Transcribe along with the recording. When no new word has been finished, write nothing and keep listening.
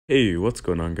Hey, what's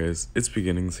going on, guys? It's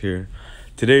Beginnings here.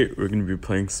 Today we're going to be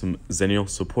playing some Xeniel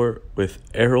Support with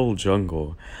Errol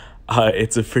Jungle.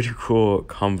 It's a pretty cool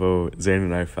combo Zane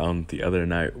and I found the other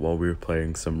night while we were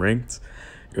playing some ranked.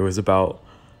 It was about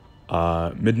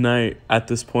midnight at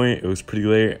this point. It was pretty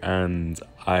late and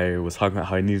I was talking about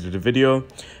how I needed a video,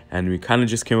 and we kind of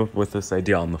just came up with this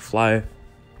idea on the fly.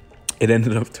 It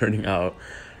ended up turning out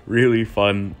really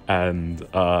fun and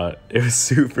it was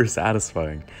super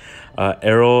satisfying.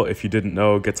 Errol, if you didn't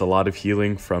know, gets a lot of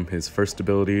healing from his first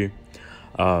ability.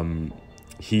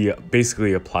 He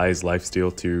basically applies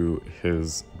lifesteal to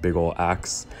his big ol'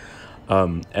 axe,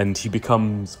 and he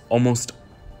becomes almost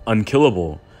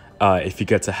unkillable if he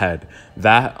gets ahead.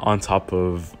 That on top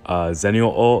of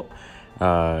Xeniel ult,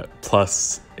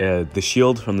 plus the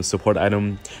shield from the support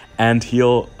item and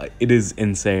heal, it is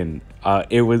insane.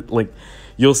 It was like,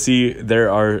 you'll see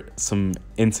there are some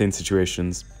insane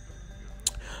situations.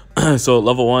 So at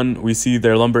level 1, we see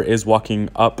their Lumber is walking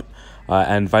up,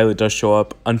 and Violet does show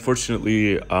up.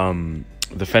 Unfortunately,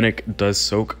 the Fennec does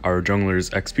soak our jungler's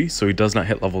XP, so he does not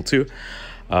hit level 2.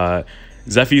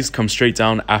 Zephy's comes straight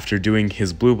down after doing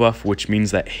his blue buff, which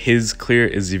means that his clear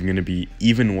is even going to be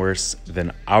even worse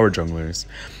than our jungler's.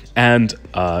 And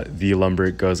the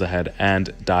Lumber goes ahead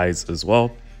and dies as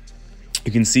well.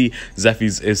 You can see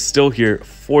Zephy's is still here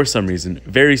for some reason.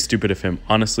 Very stupid of him,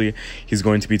 honestly. He's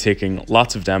going to be taking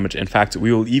lots of damage. In fact,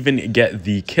 we will even get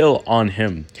the kill on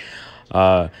him.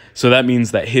 So that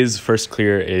means that his first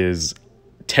clear is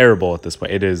terrible at this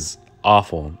point. It is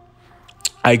awful.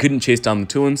 I couldn't chase down the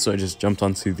Tulin, so I just jumped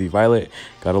onto the Violet.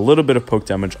 Got a little bit of poke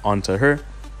damage onto her.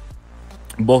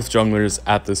 Both junglers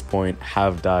at this point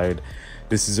have died.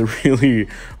 This is a really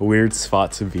weird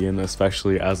spot to be in,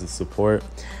 especially as a support.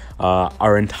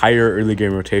 Our entire early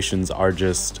game rotations are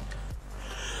just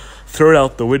thrown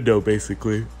out the window,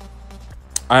 basically.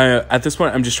 At this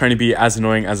point, I'm just trying to be as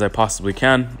annoying as I possibly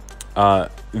can.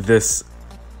 This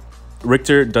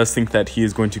Richter does think that he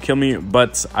is going to kill me,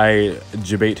 but I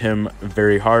debate him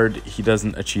very hard. He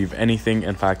doesn't achieve anything.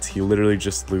 In fact, he literally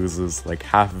just loses like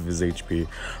half of his HP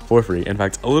for free. In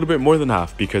fact, a little bit more than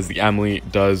half, because the Amelie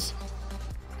does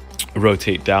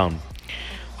rotate down.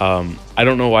 I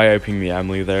don't know why I pinged the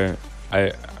Amelie there.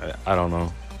 I don't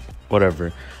know.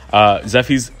 Whatever.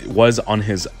 Zephy's was on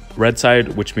his red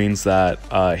side, which means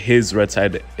that his red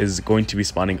side is going to be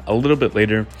spawning a little bit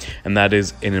later, and that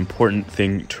is an important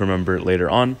thing to remember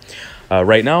later on.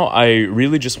 Right now, I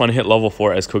really just want to hit level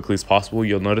 4 as quickly as possible.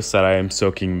 You'll notice that I am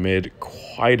soaking mid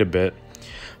quite a bit.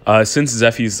 Since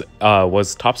Zephy's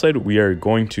was topside, we are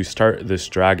going to start this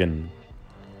dragon.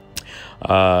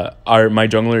 My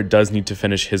jungler does need to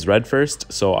finish his red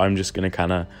first, so I'm just gonna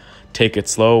kind of take it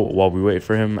slow while we wait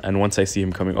for him, and once I see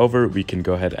him coming over, we can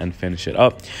go ahead and finish it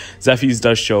up. Zephy's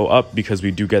does show up because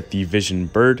we do get the vision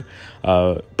bird,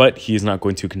 but he's not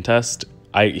going to contest.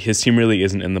 His team really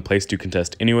isn't in the place to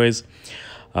contest anyways.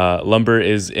 Lumber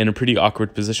is in a pretty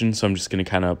awkward position, so I'm just gonna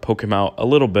kind of poke him out a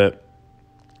little bit.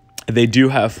 They do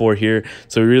have 4 here,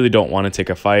 so we really don't want to take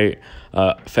a fight.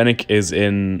 Fennec is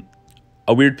in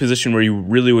a weird position where you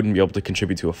really wouldn't be able to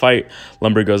contribute to a fight.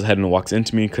 Lumber goes ahead and walks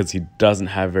into me because he doesn't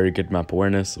have very good map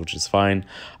awareness, which is fine.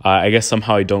 I guess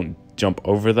somehow I don't jump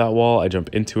over that wall, I jump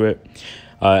into it.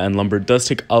 And Lumber does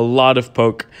take a lot of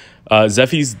poke.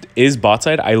 Zephy's is bot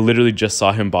side. I literally just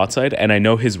saw him bot side, and I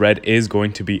know his red is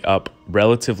going to be up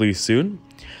relatively soon.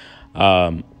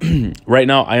 Right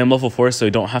now I am level 4, so I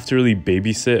don't have to really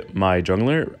babysit my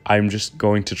jungler. I'm just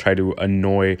going to try to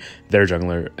annoy their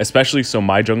jungler, especially so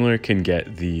my jungler can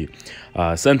get the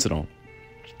sentinel.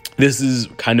 This is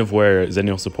kind of where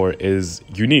Xeniel Support is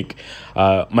unique.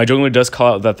 My jungler does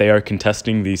call out that they are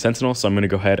contesting the sentinel, so I'm going to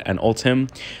go ahead and ult him.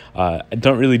 I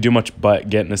don't really do much but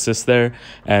get an assist there,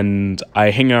 and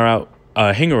I hang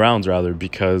around rather,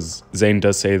 because Zane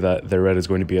does say that their red is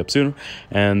going to be up soon,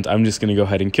 and I'm just going to go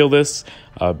ahead and kill this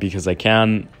because I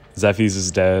can. Zephy's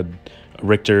is dead,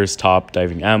 Richter's top,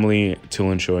 diving Amelie,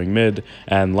 Tulin showing mid,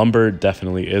 and Lumber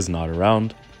definitely is not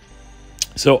around.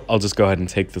 So I'll just go ahead and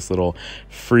take this little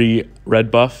free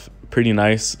red buff. Pretty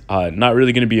nice. Not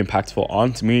really going to be impactful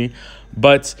onto me,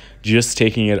 but just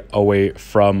taking it away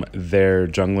from their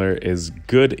jungler is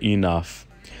good enough.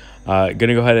 Gonna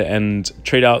go ahead and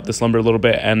trade out this Lumber a little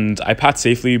bit, and I pat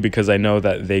safely because I know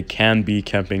that they can be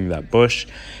camping that bush,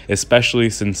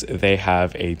 especially since they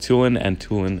have a Tulin, and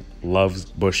Tulin loves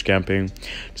bush camping.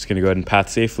 Just gonna go ahead and path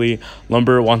safely.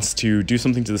 Lumber wants to do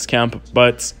something to this camp,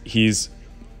 but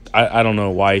I don't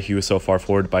know why he was so far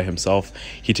forward by himself.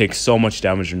 He takes so much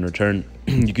damage in return.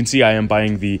 You can see I am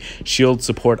buying the shield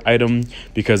support item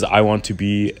because I want to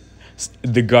be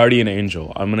the Guardian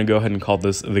Angel. I'm going to go ahead and call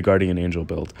this the Guardian Angel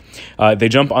build. They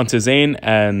jump onto Zane,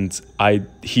 and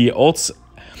he ults,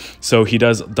 so he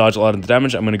does dodge a lot of the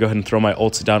damage. I'm going to go ahead and throw my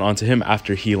ults down onto him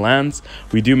after he lands.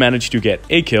 We do manage to get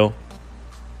a kill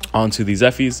onto the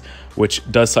Zephyrs, which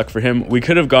does suck for him. We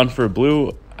could have gone for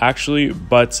blue, actually,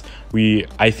 but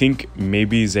I think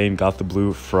maybe Zane got the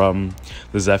blue from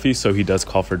the Zephyr, so he does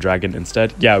call for dragon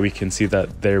instead. Yeah, we can see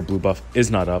that their blue buff is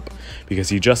not up because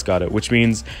he just got it, which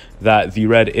means that the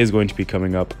red is going to be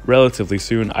coming up relatively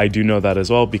soon. I do know that as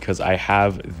well because I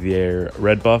have their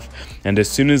red buff, and as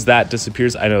soon as that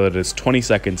disappears, I know that it's 20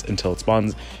 seconds until it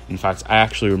spawns. In fact, I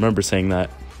actually remember saying that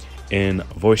in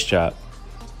voice chat.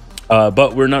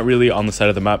 But we're not really on the side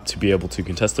of the map to be able to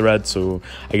contest the red, so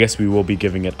I guess we will be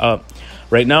giving it up.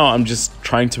 Right now, I'm just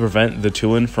trying to prevent the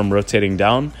Tulin from rotating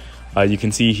down. You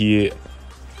can see he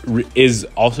is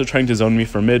also trying to zone me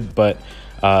for mid, but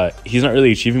he's not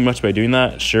really achieving much by doing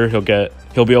that. Sure, he'll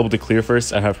be able to clear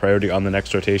first and have priority on the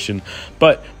next rotation,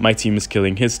 but my team is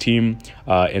killing his team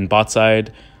in bot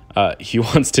side. He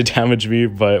wants to damage me,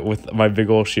 but with my big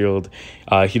ol' shield,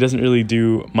 he doesn't really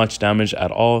do much damage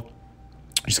at all.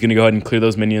 Just going to go ahead and clear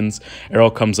those minions.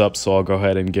 Errol comes up, so I'll go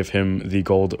ahead and give him the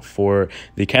gold for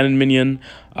the cannon minion.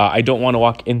 I don't want to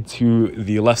walk into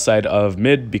the left side of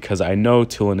mid because I know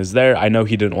Tulin is there. I know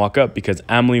he didn't walk up because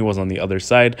Amli was on the other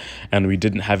side, and we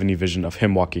didn't have any vision of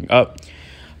him walking up.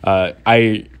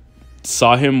 I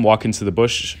saw him walk into the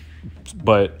bush,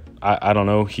 but I don't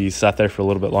know, he sat there for a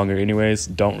little bit longer anyways,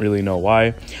 don't really know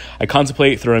why. I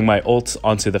contemplate throwing my ult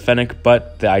onto the Fennec,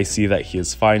 but I see that he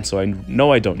is fine, so I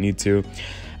know I don't need to.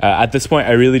 At this point,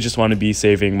 I really just want to be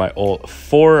saving my ult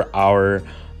for our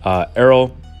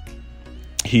Errol.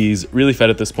 He's really fed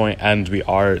at this point, and we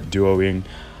are duoing,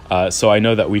 so I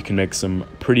know that we can make some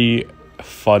pretty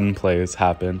fun plays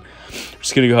happen.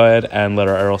 Just going to go ahead and let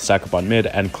our Errol stack up on mid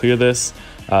and clear this.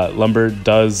 Lumber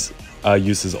does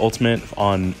use his ultimate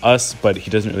on us, but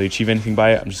he doesn't really achieve anything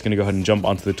by it. I'm just going to go ahead and jump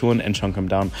onto the Tulin and chunk him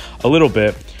down a little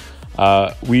bit.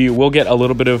 We will get a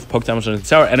little bit of poke damage on the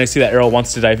tower, and I see that Errol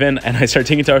wants to dive in, and I start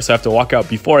taking tower, so I have to walk out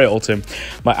before I ult him.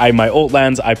 My ult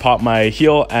lands, I pop my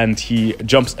heal, and he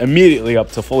jumps immediately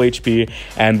up to full HP,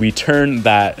 and we turn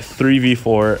that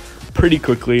 3v4 pretty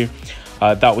quickly.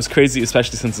 That was crazy,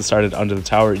 especially since it started under the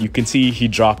tower. You can see he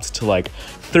dropped to like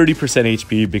 30%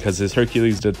 HP because his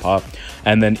Hercules did pop,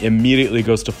 and then immediately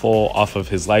goes to full off of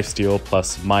his lifesteal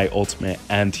plus my ultimate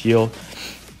and heal.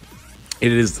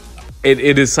 It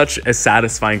is such a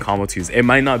satisfying combo to use. It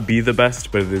might not be the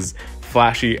best, but it is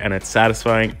flashy and it's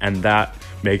satisfying, and that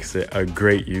makes it a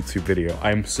great YouTube video.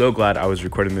 I'm so glad I was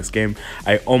recording this game.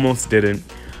 I almost didn't.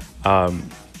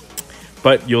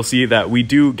 But you'll see that we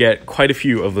do get quite a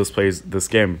few of those plays this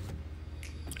game.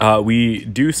 We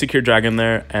do secure dragon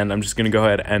there, and I'm just going to go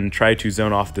ahead and try to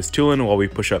zone off this Tulin while we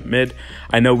push up mid.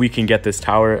 I know we can get this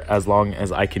tower as long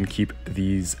as I can keep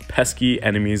these pesky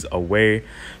enemies away.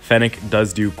 Fennec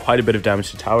does do quite a bit of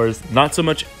damage to towers, not so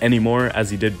much anymore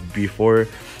as he did before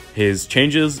his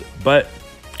changes, but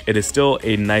it is still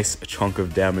a nice chunk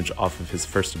of damage off of his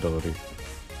first ability.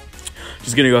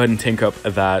 Just going to go ahead and tank up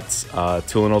that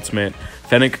Tulin ultimate.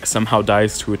 Fennec somehow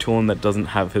dies to a Tulin that doesn't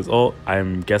have his ult.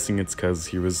 I'm guessing it's because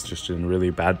he was just in a really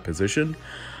bad position.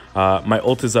 My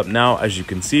ult is up now, as you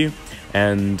can see,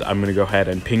 and I'm going to go ahead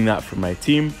and ping that for my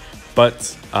team.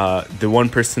 But the one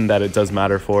person that it does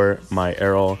matter for, my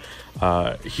Errol,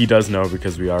 he does know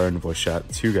because we are in voice chat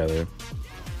together.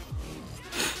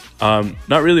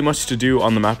 Not really much to do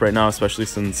on the map right now, especially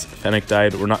since Fennec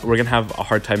died. We're gonna have a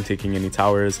hard time taking any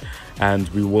towers, and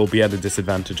we will be at a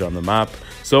disadvantage on the map.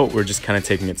 So we're just kind of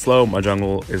taking it slow. My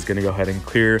jungle is gonna go ahead and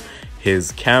clear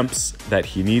his camps that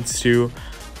he needs to,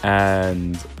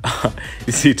 and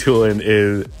you see Tulin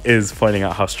is pointing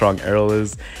out how strong Errol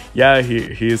is. Yeah,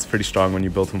 he is pretty strong when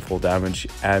you build him full damage,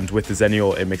 and with the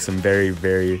Xeniel, it makes him very,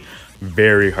 very,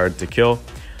 very hard to kill.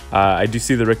 I do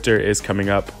see the Richter is coming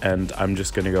up, and I'm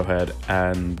just going to go ahead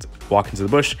and walk into the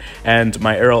bush, and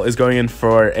my Errol is going in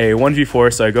for a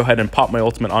 1v4, so I go ahead and pop my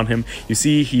ultimate on him. You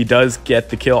see he does get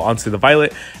the kill onto the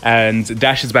Violet and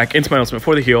dashes back into my ultimate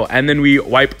for the heal, and then we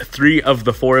wipe 3 of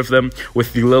the 4 of them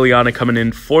with the Liliana coming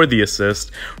in for the assist.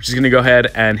 We're just going to go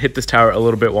ahead and hit this tower a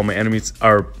little bit while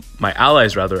my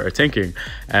allies rather are tanking,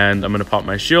 and I'm going to pop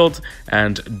my shield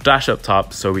and dash up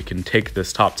top so we can take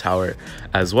this top tower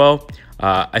as well.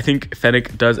 I think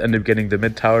Fennec does end up getting the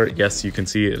mid tower. Yes, you can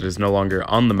see it is no longer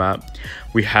on the map.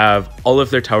 We have all of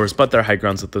their towers but their high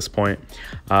grounds at this point.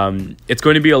 It's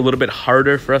going to be a little bit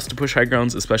harder for us to push high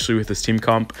grounds, especially with this team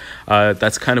comp.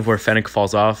 That's kind of where Fennec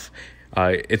falls off.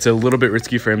 It's a little bit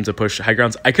risky for him to push high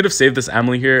grounds. I could have saved this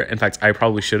Amelie here. In fact, I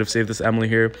probably should have saved this Amelie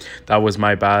here. That was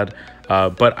my bad.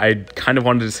 But I kind of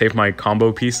wanted to save my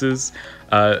combo pieces,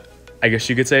 I guess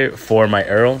you could say, for my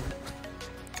Errol.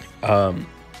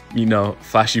 You know,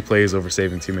 flashy plays over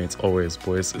saving teammates always,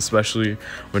 boys, especially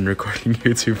when recording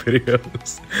YouTube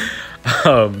videos.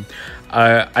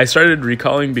 I started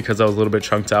recalling because I was a little bit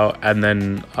chunked out, and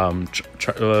then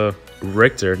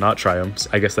Richter, not Triumphs,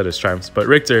 I guess that is Triumphs, but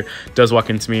Richter does walk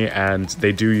into me, and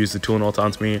they do use the tool and ult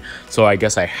onto me, so I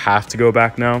guess I have to go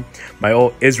back now. My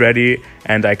ult is ready,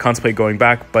 and I contemplate going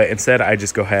back, but instead I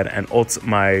just go ahead and ult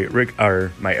my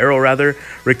Arrow rather.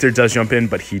 Richter does jump in,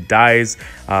 but he dies.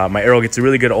 My Arrow gets a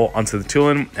really good ult onto the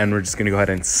Tulin, and we're just gonna go ahead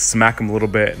and smack him a little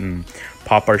bit and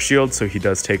pop our shield, so he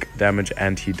does take damage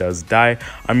and he does die.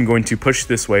 I'm going to push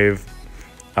this wave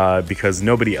because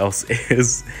nobody else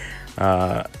is.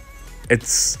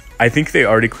 I think they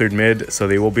already cleared mid, so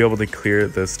they will be able to clear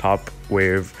this top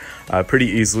wave pretty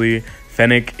easily.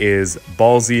 Fennec is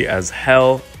ballsy as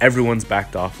hell. Everyone's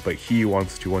backed off, but he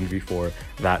wants to 1v4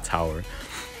 that tower.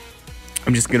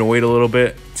 I'm just gonna wait a little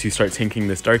bit to start tanking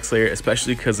this Darkslayer,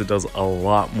 especially because it does a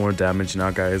lot more damage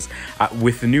now, guys.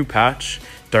 With the new patch,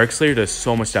 Darkslayer does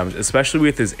so much damage, especially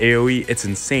with his AoE. It's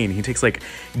insane. He takes like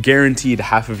guaranteed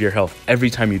half of your health every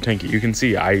time you tank it. You can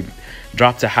see I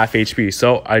dropped to half HP,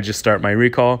 so I just start my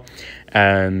recall,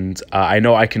 and I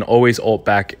know I can always ult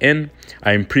back in.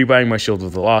 I'm pre-buying my Shield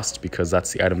of the Lost because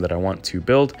that's the item that I want to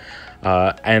build.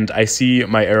 And I see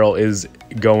my Errol is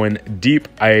going deep.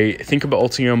 I think about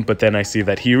ulting him, but then I see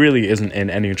that he really isn't in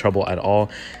any trouble at all.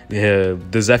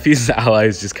 The Zephy's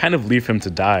allies just kind of leave him to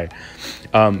die.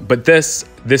 But this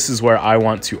is where I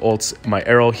want to ult my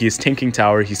Errol. He is tanking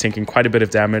tower. He's taking quite a bit of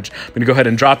damage. I'm going to go ahead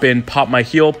and drop in, pop my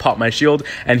heal, pop my shield,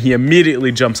 and he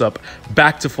immediately jumps up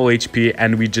back to full HP,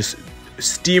 and we just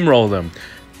steamroll them.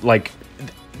 Like,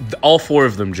 all four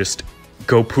of them just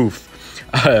go poof.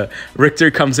 Richter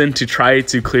comes in to try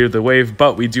to clear the wave,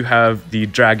 but we do have the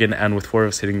dragon, and with 4 of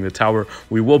us hitting the tower,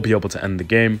 we will be able to end the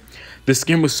game. This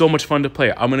game was so much fun to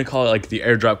play. I'm going to call it like the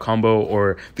airdrop combo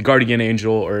or the guardian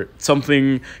angel or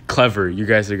something clever you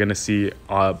guys are going to see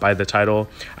by the title.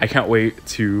 I can't wait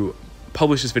to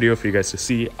publish this video for you guys to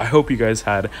see. I hope you guys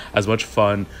had as much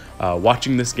fun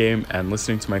watching this game and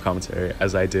listening to my commentary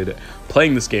as I did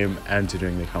playing this game and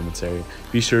doing the commentary.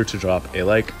 Be sure to drop a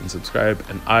like and subscribe,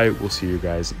 and I will see you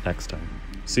guys next time.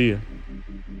 See ya.